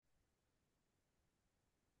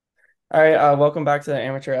All right, welcome back to the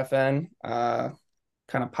Amateur FN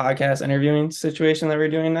kind of podcast interviewing situation that we're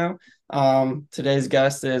doing now. Today's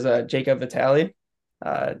guest is Jacob Vitale.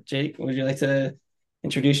 Jake, would you like to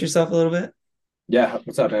introduce yourself a little bit? Yeah,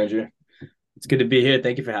 what's up, Andrew? It's good to be here.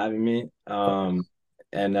 Thank you for having me.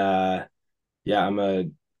 And yeah, I'm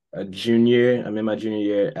a junior. I'm in my junior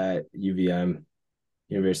year at UVM,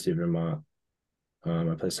 University of Vermont. I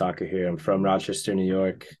play soccer here. I'm from Rochester, New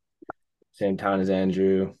York, same town as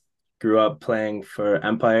Andrew. Grew up playing for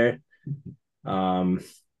Empire. Um,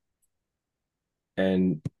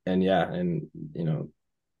 and yeah, and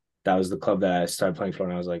that was the club that I started playing for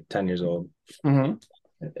when I was like 10 years old. Hmm.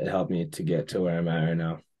 It helped me to get to where I'm at right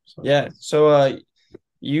now. So Yeah, so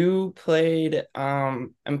you played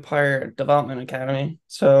Empire Development Academy.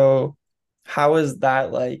 So how is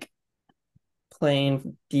that like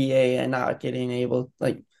playing DA and not getting able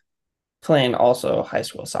like playing also high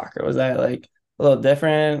school soccer? Was that like a little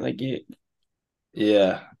different? Like you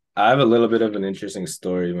yeah, I have a little bit of an interesting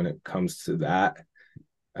story when it comes to that.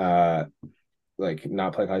 Uh, like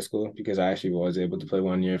not playing high school because I actually was able to play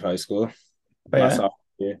 1 year of high school, oh my yeah. sophomore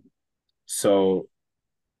year. So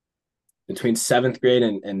between seventh grade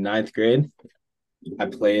and ninth grade, I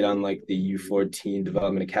played on like the U14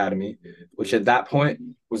 Development Academy, which at that point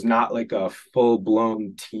was not like a full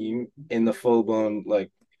blown team in the full blown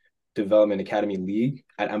like Development Academy league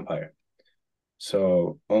at Empire.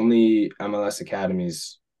 So only MLS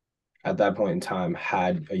academies at that point in time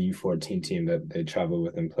had a U14 team that they traveled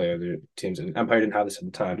with and play other teams. And Empire didn't have this at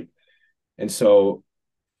the time. And so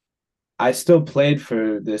I still played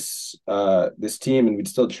for this team, and we'd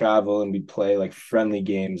still travel and we'd play like friendly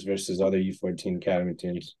games versus other U14 academy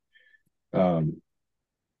teams. Um,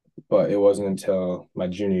 but it wasn't until my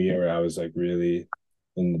junior year where I was like really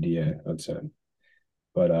in the DA, I'd say.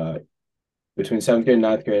 But between seventh grade and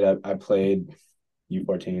ninth grade, I played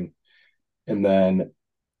U14, and then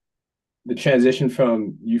the transition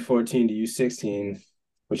from U14 to U16,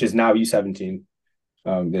 which is now U17,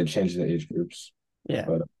 they changed the age groups. Yeah.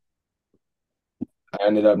 But I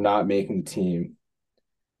ended up not making the team,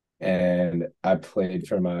 and I played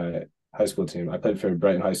for my high school team. I played for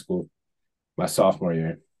Brighton High School my sophomore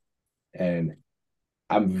year, and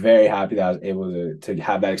I'm very happy that I was able to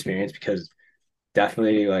have that experience because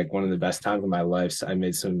definitely like one of the best times of my life. So I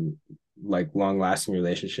made some like long lasting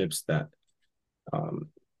relationships that um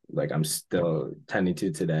like I'm still tending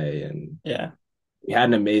to today, and Yeah. we had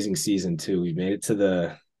an amazing season too. We made it to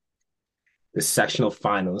the sectional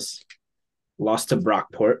finals, lost to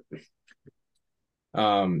Brockport.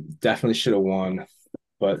 Definitely should have won,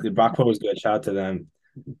 but the Brockport was good. Shout out to them.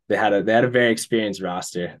 They had a very experienced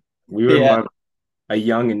roster. We were Yeah. more a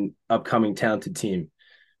young and upcoming talented team,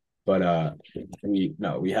 but we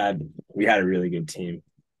no we had a really good team.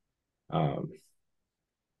 Um,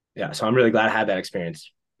 yeah, so I'm really glad I had that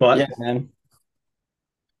experience. Yeah, But man.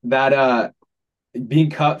 that being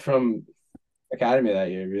cut from academy that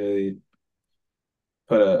year really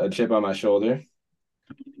put a chip on my shoulder,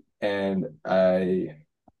 and I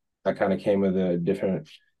kind of came with a different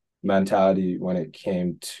mentality when it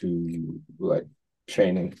came to like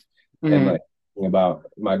training and Hmm. like about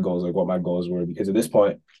my goals, like what my goals were. Because at this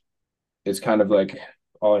point, it's kind of like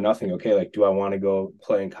all or nothing. Okay, like do I want to go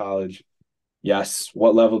play in college? Yes.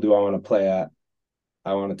 What level do I want to play at?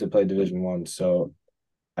 I wanted to play Division 1. So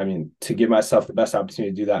I mean, to give myself the best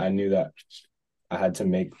opportunity to do that, I knew that I had to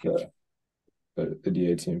make the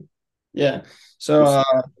DA team. Yeah. So Just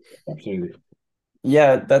opportunity.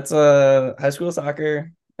 yeah, that's high school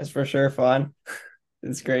soccer is for sure fun.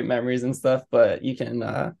 It's great memories and stuff, but you can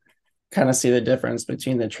kind of see the difference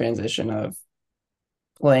between the transition of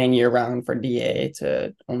playing year round for DA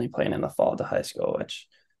to only playing in the fall to high school, which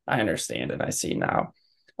I understand and I see now.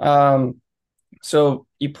 Um, so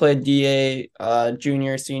you played DA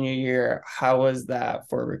junior, senior year. How was that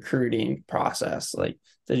for recruiting process? Like,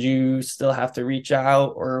 did you still have to reach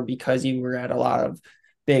out, or because you were at a lot of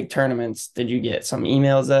big tournaments, did you get some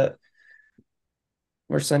emails that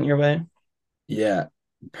were sent your way? Yeah.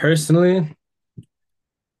 Personally,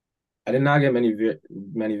 I did not get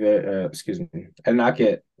excuse me. I did not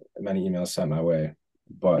get many emails sent my way,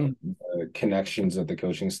 but Mm. the connections that the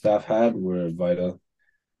coaching staff had were vital.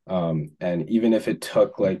 And even if it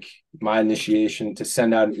took like my initiation to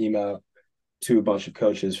send out an email to a bunch of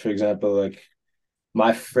coaches, for example, like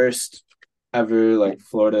my first ever like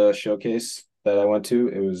Florida showcase that I went to,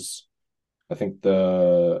 it was I think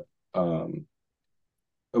the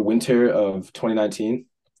winter of 2019.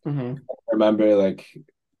 Hmm. I remember like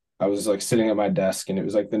I was like sitting at my desk, and it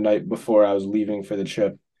was like the night before I was leaving for the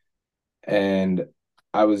trip, and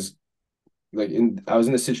I was I was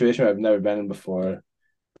in a situation where I've never been in before,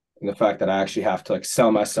 and the fact that I actually have to like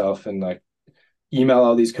sell myself and like email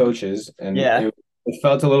all these coaches, and Yeah. it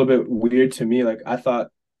felt a little bit weird to me. Like I thought,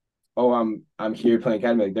 oh, I'm here playing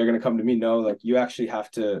academy, like they're gonna come to me. No, like you actually have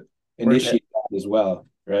to Work it. initiate that as well,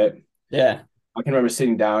 right? Yeah. I can remember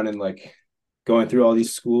sitting down and like going through all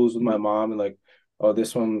these schools with my mom and like, oh,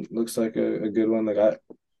 this one looks like a good one. Like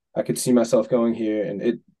I could see myself going here. And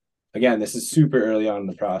it again, this is super early on in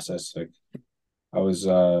the process. Like I was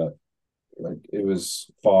like it was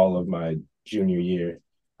fall of my junior year.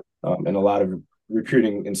 And a lot of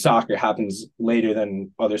recruiting in soccer happens later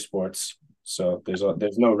than other sports. So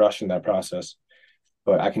there's no rush in that process.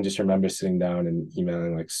 But I can just remember sitting down and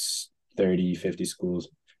emailing like 30, 50 schools.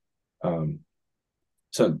 Um,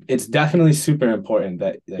 so it's definitely super important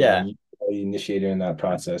that Yeah. you initiate in that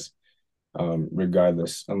process,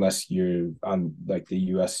 regardless, unless you're on like the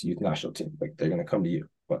U.S. youth national team, like they're gonna come to you.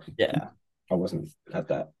 But Yeah. I wasn't at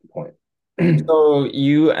that point. So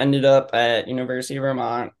you ended up at University of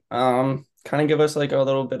Vermont. Kind of give us like a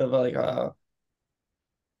little bit of like a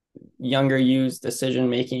younger you's decision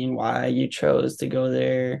making, why you chose to go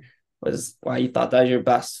there, was why you thought that was your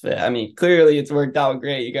best fit. I mean, clearly it's worked out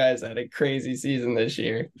great. You guys had a crazy season this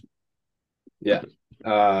year. Yeah,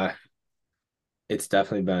 uh, it's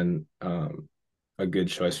definitely been a good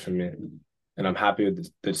choice for me, and I'm happy with the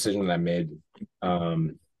decision that I made.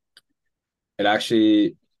 Um, it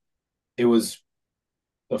actually it was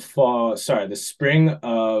the spring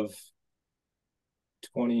of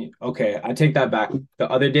 20. Okay, I take that back. The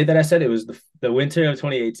other day that I said it was the winter of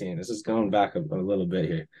 2018. This is going back a little bit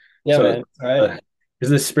here. Yeah, So man. All right. it was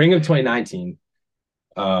the spring of 2019,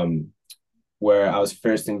 um, where I was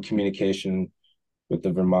first in communication with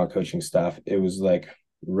the Vermont coaching staff. It was like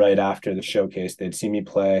right after the showcase. They'd seen me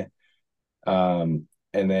play, and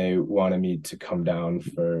they wanted me to come down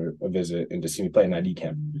for a visit and to see me play in ID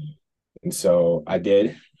camp. And so I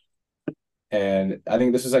did. And I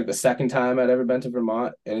think this was like the second time I'd ever been to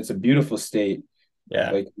Vermont, and it's a beautiful state.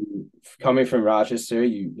 Yeah. Like coming from Rochester,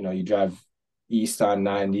 you drive east on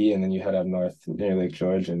 90, and then you head up north near Lake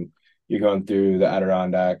George, and you're going through the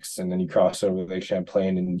Adirondacks, and then you cross over Lake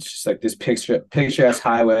Champlain, and it's just like this picturesque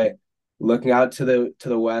highway, looking out to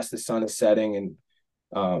the west. The sun is setting, and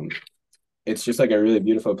um, it's just like a really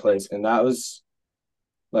beautiful place. And that was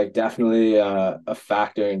like definitely a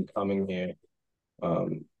factor in coming here.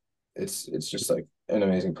 Um, it's just like an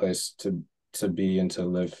amazing place to be and to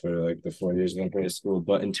live for like the 4 years that I played at school.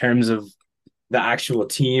 But in terms of the actual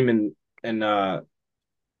team and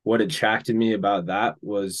what attracted me about that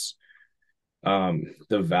was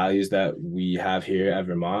the values that we have here at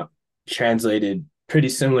Vermont translated pretty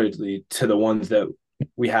similarly to the ones that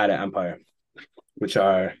we had at Empire, which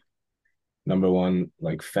are number one,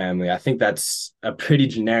 like family. I think that's a pretty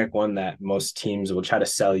generic one that most teams will try to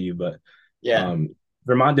sell you, but Yeah. um,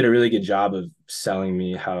 Vermont did a really good job of selling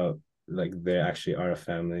me how like they actually are a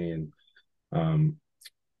family, and um,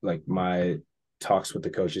 like my talks with the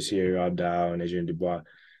coaches here, Rob Dow and Adrian Dubois,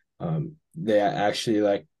 they actually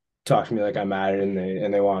like talked to me like I mattered,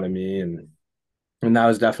 and they wanted me, and that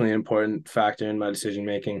was definitely an important factor in my decision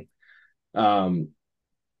making. Um,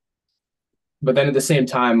 but then at the same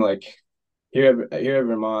time, like here at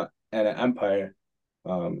Vermont and at Empire,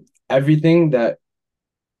 everything that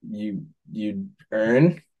you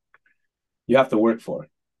earn, you have to work for.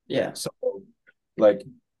 Yeah. So, like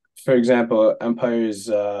for example, Empire is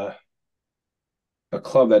a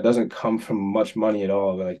club that doesn't come from much money at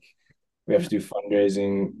all. Like we have to do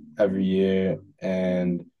fundraising every year,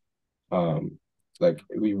 and um, like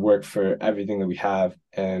we work for everything that we have.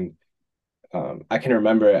 And I can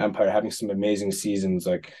remember Empire having some amazing seasons.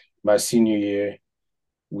 Like my senior year,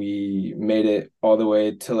 we made it all the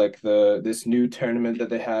way to like this new tournament that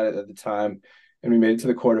they had at the time, and we made it to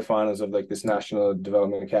the quarterfinals of like this National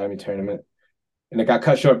Development Academy tournament. And it got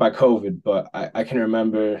cut short by COVID, but I can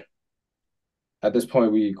remember at this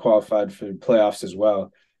point we qualified for playoffs as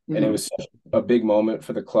well, and it Mhm. was such a big moment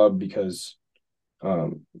for the club because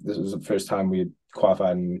this was the first time we had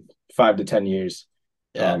qualified in 5 to 10 years.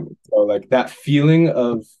 Yeah. So like that feeling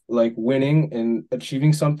of like winning and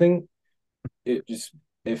achieving something, it just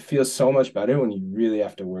it feels so much better when you really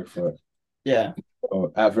have to work for it. Yeah.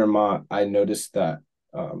 So at Vermont, I noticed that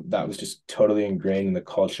that was just totally ingrained in the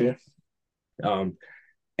culture.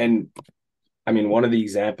 And I mean, one of the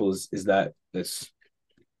examples is that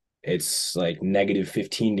it's like negative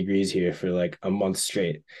 15 degrees here for like a month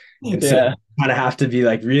straight. And so Yeah. you kind of have to be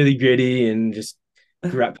like really gritty and just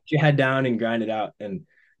put your head down and grind it out. And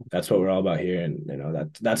that's what we're all about here.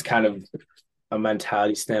 And that's kind of a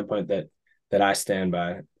mentality standpoint that I stand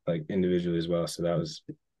by like individually as well. So that was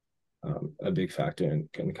a big factor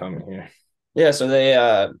in coming here. Yeah, so they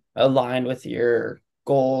align with your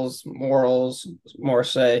goals, morals, more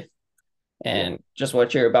say, Yeah, and just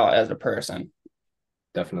what you're about as a person.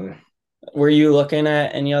 definitely. Were you looking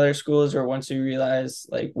at any other schools, or once you realized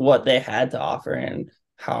like what they had to offer and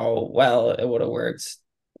how well it would have worked,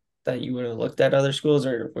 that you would have looked at other schools,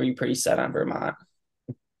 or were you pretty set on Vermont?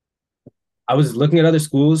 I was looking at other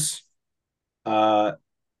schools, uh,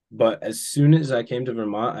 but as soon as I came to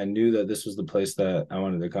Vermont, I knew that this was the place that I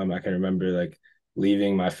wanted to come. I can remember like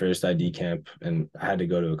leaving my first ID camp, and I had to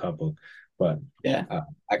go to a couple, but Yeah, uh,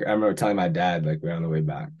 I remember telling my dad like we're on the way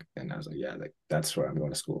back, and I was like, yeah, like that's where I'm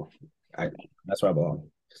going to school. I That's where I belong.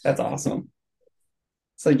 that's awesome.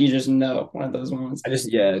 It's like you just know one of those moments. I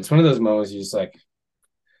just yeah, it's one of those moments you just like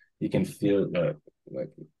you can feel like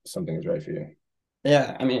something is right for you.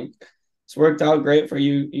 Yeah, I mean, it's worked out great for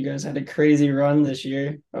you. You guys had a crazy run this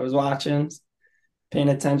year. I was watching, paying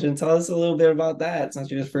attention. Tell us a little bit about that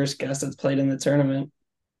since you're the first guest that's played in the tournament.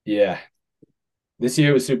 Yeah, this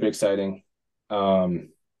year was super exciting. Um,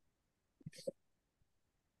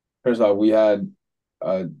 First of all, we had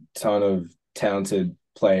a ton of talented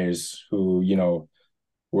players who,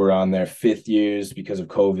 were on their fifth years because of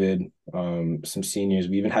COVID. Some seniors.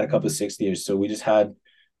 We even had a couple of sixth years. So we just had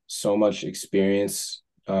so much experience,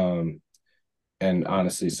 and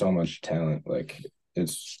honestly, so much talent. Like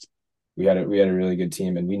it's we had a really good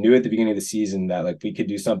team, and we knew at the beginning of the season that like we could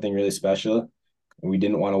do something really special, and we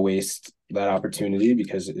didn't want to waste that opportunity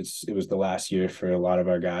because it was the last year for a lot of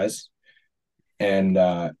our guys, and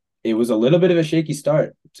it was a little bit of a shaky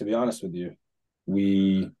start, to be honest with you.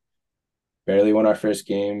 We barely won our first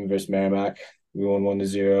game versus Merrimack. We won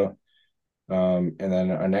 1-0. And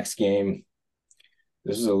then our next game,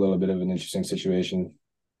 this was a little bit of an interesting situation.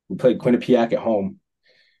 We played Quinnipiac at home,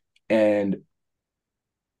 and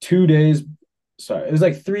 2 days, sorry, it was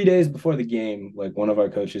like 3 days before the game, like one of our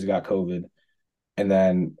coaches got COVID. And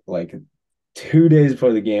then like 2 days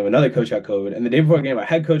before the game, another coach got COVID. And the day before the game, our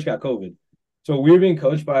head coach got COVID. So we were being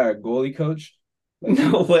coached by our goalie coach, like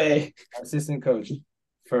No way. our assistant coach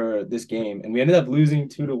for this game. And we ended up losing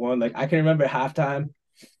 2-1. Like I can remember halftime,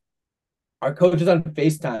 our coach was on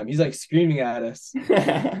FaceTime. He's like screaming at us.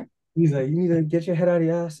 He's like, you need to get your head out of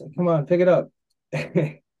your ass. Come on, pick it up.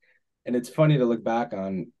 And it's funny to look back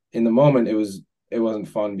on. In the moment, it wasn't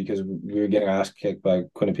fun because we were getting our ass kicked by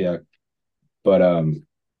Quinnipiac. But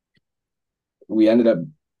we ended up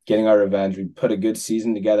getting our revenge. We put a good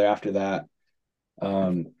season together after that.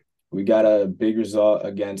 Um, we got a big result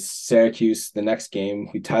against Syracuse the next game.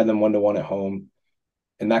 We tied them 1-1 at home,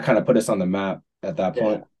 and that kind of put us on the map at that Yeah.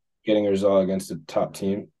 point, getting a result against a top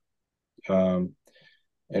team. Um,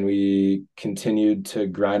 and we continued to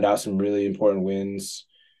grind out some really important wins,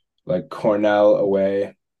 like Cornell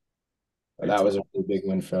away. That was a really big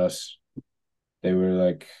win for us. They were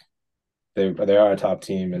like they are a top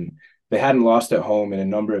team, and they hadn't lost at home in a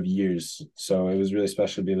number of years, so it was really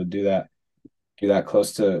special to be able to do that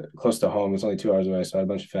close to home. It's only 2 hours away, so I had a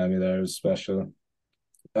bunch of family there. It was special.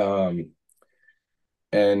 Um,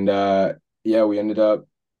 and yeah, we ended up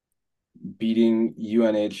beating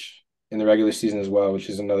UNH in the regular season as well, which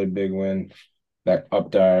is another big win that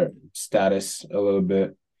upped our status a little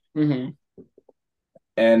bit. Hmm.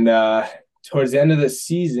 And towards the end of the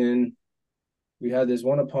season, we had this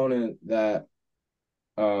one opponent that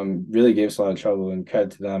really gave us a lot of trouble, and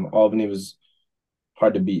credit to them. Albany was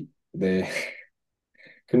hard to beat. They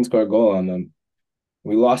couldn't score a goal on them.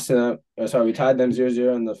 We lost to them. Sorry, we tied them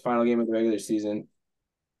 0-0 in the final game of the regular season.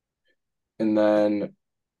 And then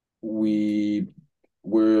we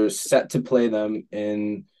were set to play them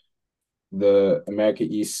in the America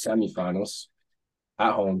East semifinals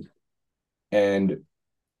at home. And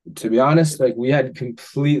to be honest, like we had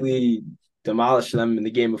completely demolished them in the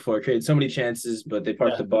game before, created so many chances, but they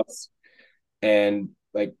parked Yeah. the bus and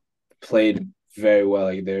like played very well.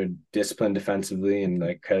 Like they're disciplined defensively, and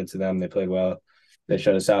like credit to them, they played well. They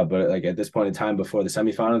shut us out, but like at this point in time before the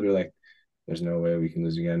semifinals, we were like, "There's no way we can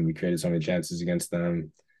lose again." We created so many chances against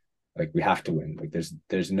them. Like we have to win. Like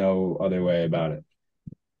there's no other way about it.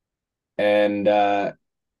 And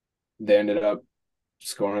they ended up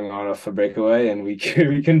scoring on off a breakaway, and we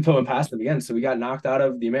couldn't pull them past them again. So we got knocked out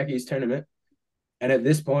of the America East tournament. And at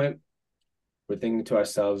this point, we're thinking to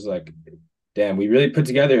ourselves like, damn, we really put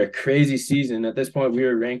together a crazy season. At this point, we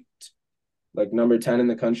were ranked like number 10 in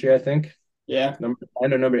the country, I think. Yeah. Number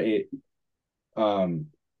 10 or number 8. Um,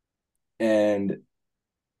 and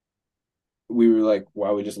we were like,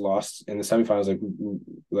 wow, we just lost in the semifinals.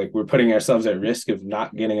 Like we're putting ourselves at risk of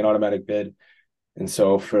not getting an automatic bid. And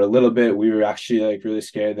so for a little bit, we were actually like really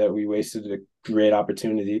scared that we wasted a great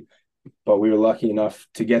opportunity. But we were lucky enough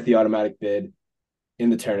to get the automatic bid in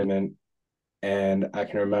the tournament. And I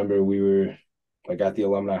can remember we were like at the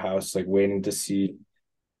alumni house, like waiting to see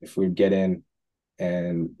if we'd get in.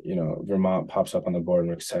 And Vermont pops up on the board and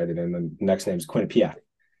we're excited. And then the next name is Quinnipiac.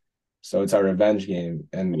 So it's our revenge game.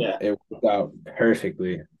 And Yeah. it worked out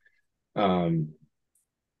perfectly. Um,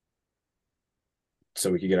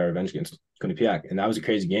 so we could get our revenge against Quinnipiac. And that was a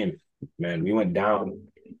crazy game. Man, we're down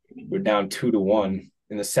 2-1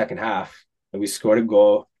 in the second half. And we scored a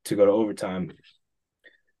goal to go to overtime.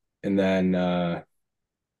 And then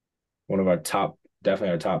one of our top,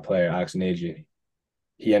 definitely our top player, Alex Nagy,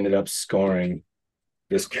 he ended up scoring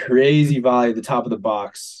this crazy volley at the top of the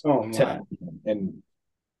box. Oh my. And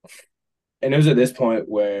it was at this point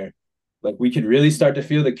where like we could really start to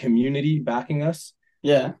feel the community backing us.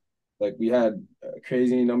 Yeah. Like we had a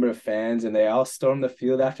crazy number of fans and they all stormed the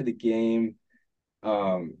field after the game.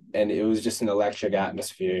 And it was just an electric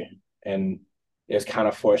atmosphere. And it was kind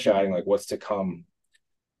of foreshadowing like what's to come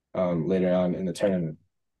later on in the tournament.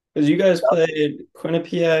 Because you guys played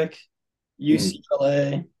Quinnipiac, Mhm.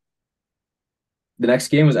 UCLA. The next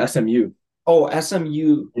game was SMU. Oh,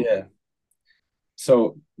 SMU. Yeah.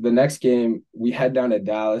 So the next game, we head down to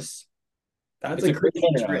Dallas. That's It's a a quick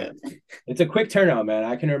crazy turnaround. trip. It's a quick turnaround, man.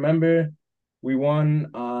 I can remember we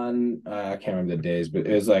won on I can't remember the days, but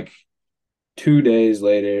it was like 2 days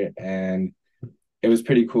later, and it was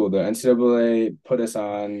pretty cool. The NCAA put us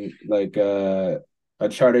on like a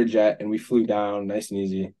charter jet, and we flew down nice and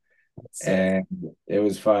easy, Sick. and it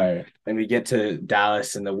was fire. And we get to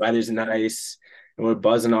Dallas, and the weather's nice, and we're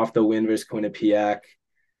buzzing off the win versus Quinnipiac,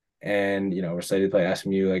 and we're excited to play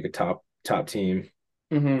SMU, like a top team,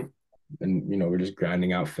 Hmm. and we're just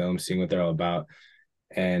grinding out film, seeing what they're all about,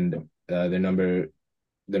 and their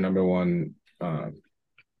number one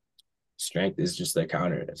strength is just their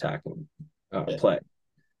counter attacking Yeah. play.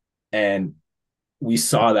 And we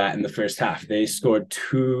saw that in the first half. They scored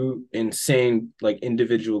two insane like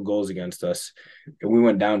individual goals against us, and we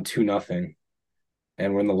went down 2-0.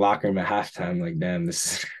 And we're in the locker room at halftime, like, damn,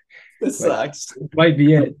 this This like sucks. this might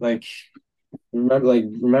be it.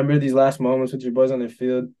 Remember these last moments with your boys on the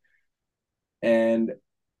field. And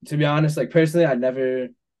to be honest, like personally, I never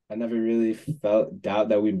really felt doubt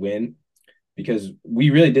that we'd win because we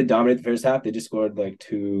really did dominate the first half. They just scored like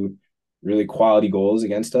two really quality goals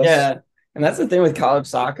against us. Yeah. And that's the thing with college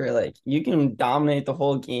soccer. Like you can dominate the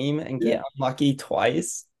whole game and Yeah, get unlucky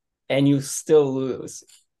twice and you still lose.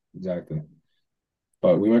 exactly.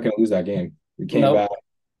 But we weren't going to lose that game. We came Nope. back.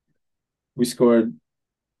 We scored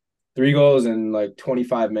 3 goals in like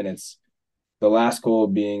 25 minutes. The last goal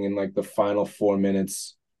being in like the final 4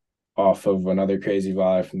 minutes off of another crazy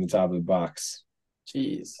volley from the top of the box.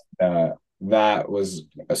 Jeez. That was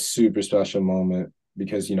a super special moment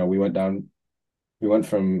because we went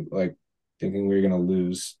from like thinking we were gonna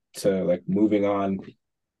lose to like moving on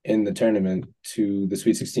in the tournament to the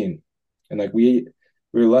Sweet 16, and like we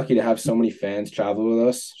were lucky to have so many fans travel with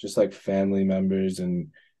us, just like family members and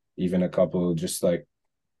even a couple just like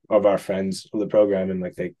of our friends of the program, and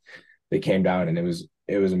like they came down and it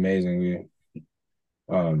was amazing. We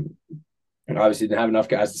um and obviously didn't have enough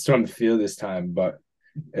guys to storm the field this time, but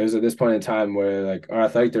it was at this point in time where like our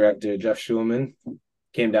athletic director Jeff Schulman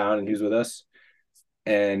came down and he was with us,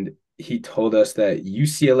 and he told us that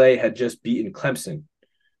UCLA had just beaten Clemson,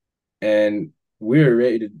 and we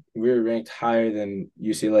were ranked higher than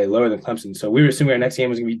UCLA, lower than Clemson. So we were assuming our next game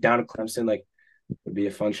was gonna be down to Clemson, like it'd be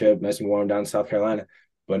a fun trip, nice and warm down in South Carolina.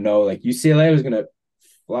 But no, like UCLA was gonna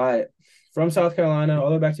fly from South Carolina all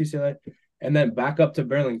the way back to UCLA and then back up to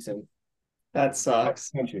Burlington That sucks.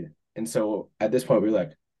 country. And so at this point, we're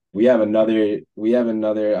like, we have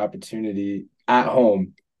another opportunity at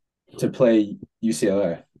home to play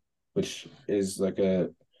UCLA, which is like a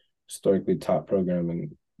historically top program,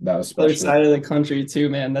 and that was Other special. side of the country too,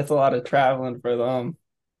 man. That's a lot of traveling for them.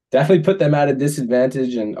 Definitely put them at a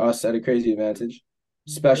disadvantage and us at a crazy advantage,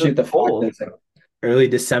 It especially was with the fact that cold. it's like early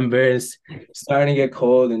December is starting to get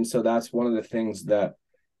cold, and so that's one of the things that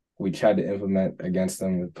we tried to implement against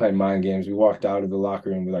them. We played mind games. We walked out of the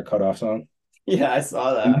locker room with our cutoffs on. Yeah, I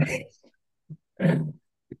saw that.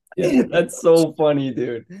 Yeah. That's so funny,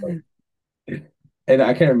 dude. And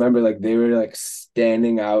I can remember like they were like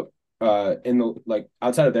standing out in the like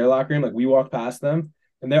outside of their locker room. Like we walked past them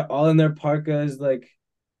and they're all in their parkas, like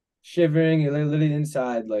shivering, and they're literally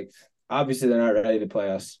inside. Like obviously they're not ready to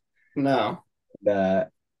play us. No.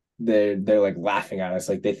 That they're like laughing at us.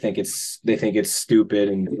 Like they think it's stupid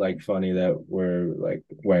and like funny that we're like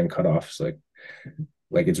wearing cutoffs.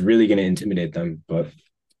 Like it's really gonna intimidate them, but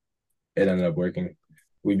it ended up working.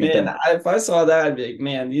 We beat Man, them. if I saw that, I'd be like,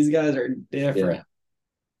 man, these guys are Yeah. different.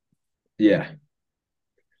 Yeah.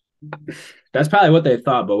 That's probably what they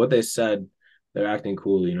thought, but what they said they're acting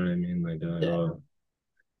cool. You know what I mean? Like Yeah.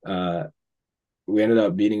 uh, we ended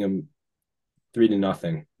up beating them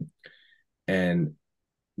 3-0, and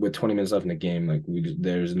with 20 minutes left in the game, like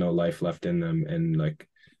there's no life left in them, and like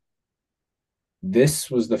this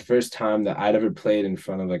was the first time that I'd ever played in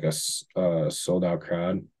front of like a sold out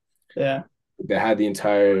crowd. Yeah. They had the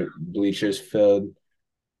entire bleachers filled,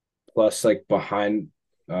 plus like behind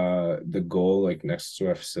the goal, like next to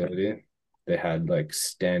our facility, they had like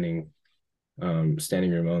standing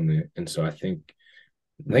room only. And so I think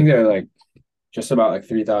there are like just about like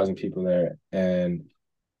 3,000 people there. And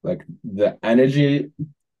like the energy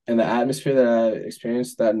and the atmosphere that I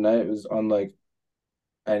experienced that night was unlike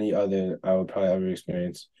any other I would probably ever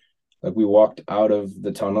experience. Like we walked out of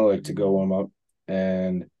the tunnel like to go warm up,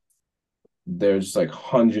 and there's like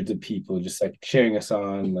hundreds of people just like cheering us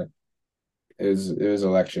on. Like it was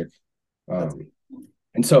electric. That's Um,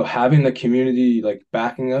 and so having the community like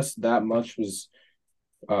backing us that much was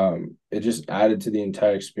it just added to the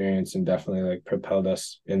entire experience and definitely like propelled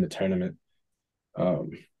us in the tournament.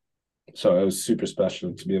 Um, so it was super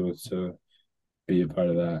special to be able to be a part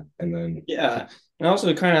of that. And then yeah. And also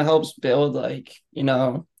it kind of helps build like,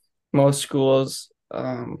 most schools,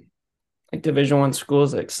 like Division 1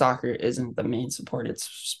 schools, like soccer isn't the main supported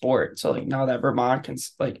sport. So like now that Vermont can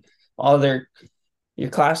like all their your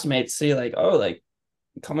classmates see like, oh, like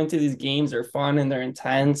coming to these games are fun and they're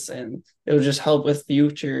intense, and it'll just help with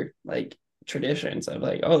future like traditions of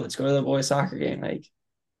like, oh, let's go to the boys soccer game. Like,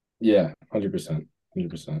 yeah, 100%,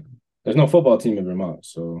 100%. There's no football team in Vermont,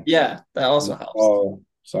 so yeah, that also helps. all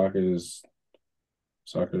soccer,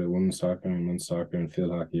 women's soccer, and men's soccer, and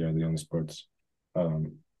field hockey are the only sports.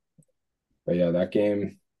 Um, but yeah, that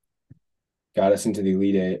game got us into the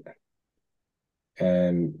Elite Eight,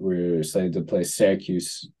 and we're slated to play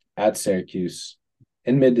Syracuse at Syracuse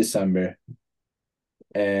in mid-December.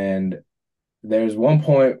 And there's one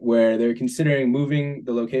point where they're considering moving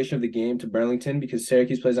the location of the game to Burlington because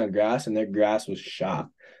Syracuse plays on grass, and their grass was shot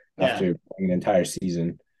Yeah, after playing an entire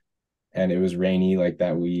season. And it was rainy like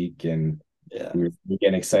that week, and yeah, we were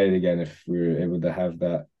getting excited again if we were able to have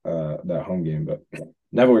that home game, but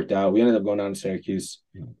never worked out. We ended up going down to Syracuse,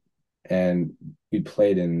 and we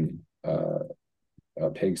played in a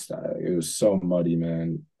pigsty. It was so muddy,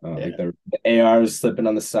 man. Like yeah. the AR was slipping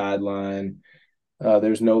on the sideline.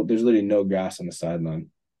 There's literally no grass on the sideline.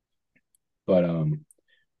 But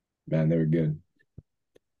man, they were good.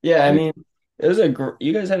 Yeah, I They mean,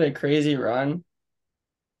 you guys had a crazy run.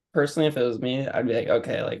 Personally, if it was me, I'd be like,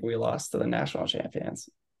 okay, like we lost to the national champions.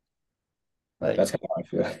 Like, that's kind of how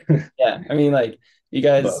I feel. yeah, I mean, like you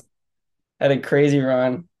But guys had a crazy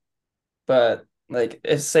run, but like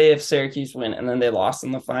if Syracuse win and then they lost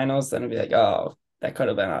in the finals, then it'd be like, oh, that could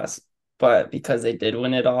have been us. But because they did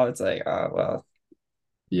win it all, it's like, oh well,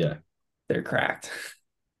 yeah, they're cracked.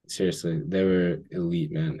 seriously, they were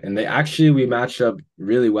elite, man. And we matched up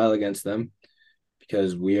really well against them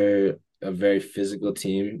because we're a very physical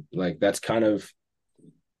team. Like that's kind of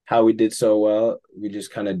how we did so well. We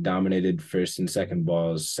just kind of dominated first and second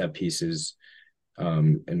balls, set pieces,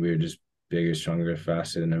 and we were just bigger, stronger,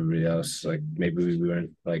 faster than everybody else. Like maybe we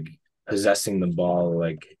weren't like possessing the ball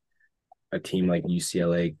like a team like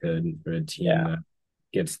UCLA could, or a team Yeah, that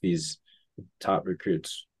gets these top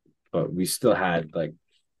recruits. But we still had like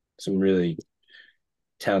some really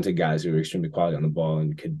talented guys who were extremely quality on the ball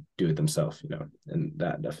and could do it themselves, and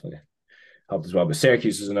that definitely helped as well. But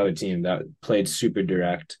Syracuse is another team that played super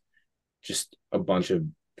direct, just a bunch of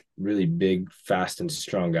really big, fast, and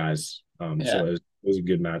strong guys. yeah, So it was a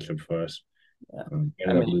good matchup for us. yeah. I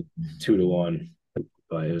Ended up mean, losing 2-1,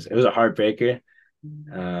 but it was a heartbreaker.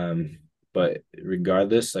 Um, but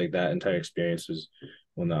regardless, like that entire experience was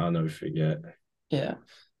one that I'll never forget. yeah.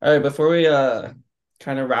 All right, before we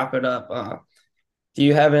kind of wrap it up, do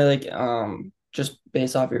you have any like just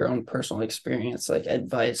based off your own personal experience, like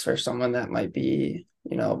advice for someone that might be,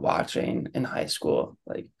 watching in high school?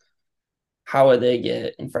 Like how would they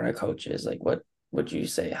get in front of coaches? Like what would you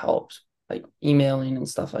say helps? Like emailing and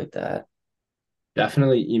stuff like that.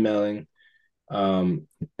 Definitely emailing. Um,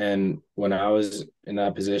 and when I was in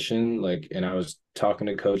that position, like, and I was talking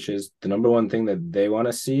to coaches, the number one thing that they want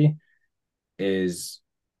to see is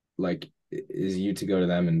is you to go to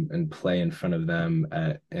them and play in front of them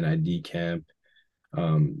at an ID camp.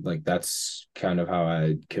 Like that's kind of how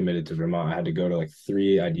I committed to Vermont. I had to go to like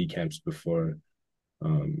 3 ID camps before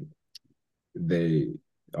um they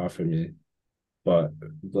offered me. But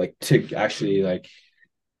like to actually like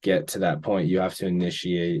get to that point, you have to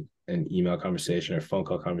initiate an email conversation or phone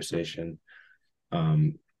call conversation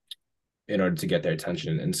um in order to get their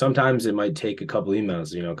attention. And sometimes it might take a couple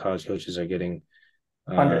emails. College coaches are getting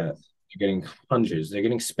uh Hundreds. They're getting hundreds. They're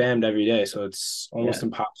getting spammed every day, so it's Yeah. almost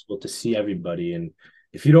impossible to see everybody. And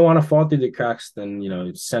if you don't want to fall through the cracks, then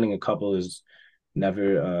sending a couple is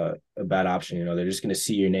never a bad option. They're just going to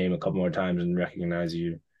see your name a couple more times and recognize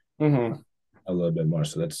you Hmm. a little bit more.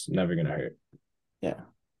 So that's never going to hurt. Yeah.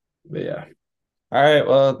 But yeah, All right.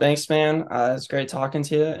 Well, thanks, man. It's great talking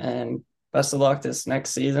to you, and best of luck this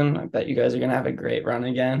next season. I bet you guys are gonna have a great run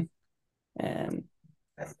again, and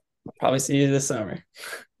I'll probably see you this summer.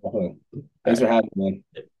 definitely. All Thanks right. for having me,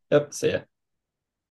 man. Yep. See ya.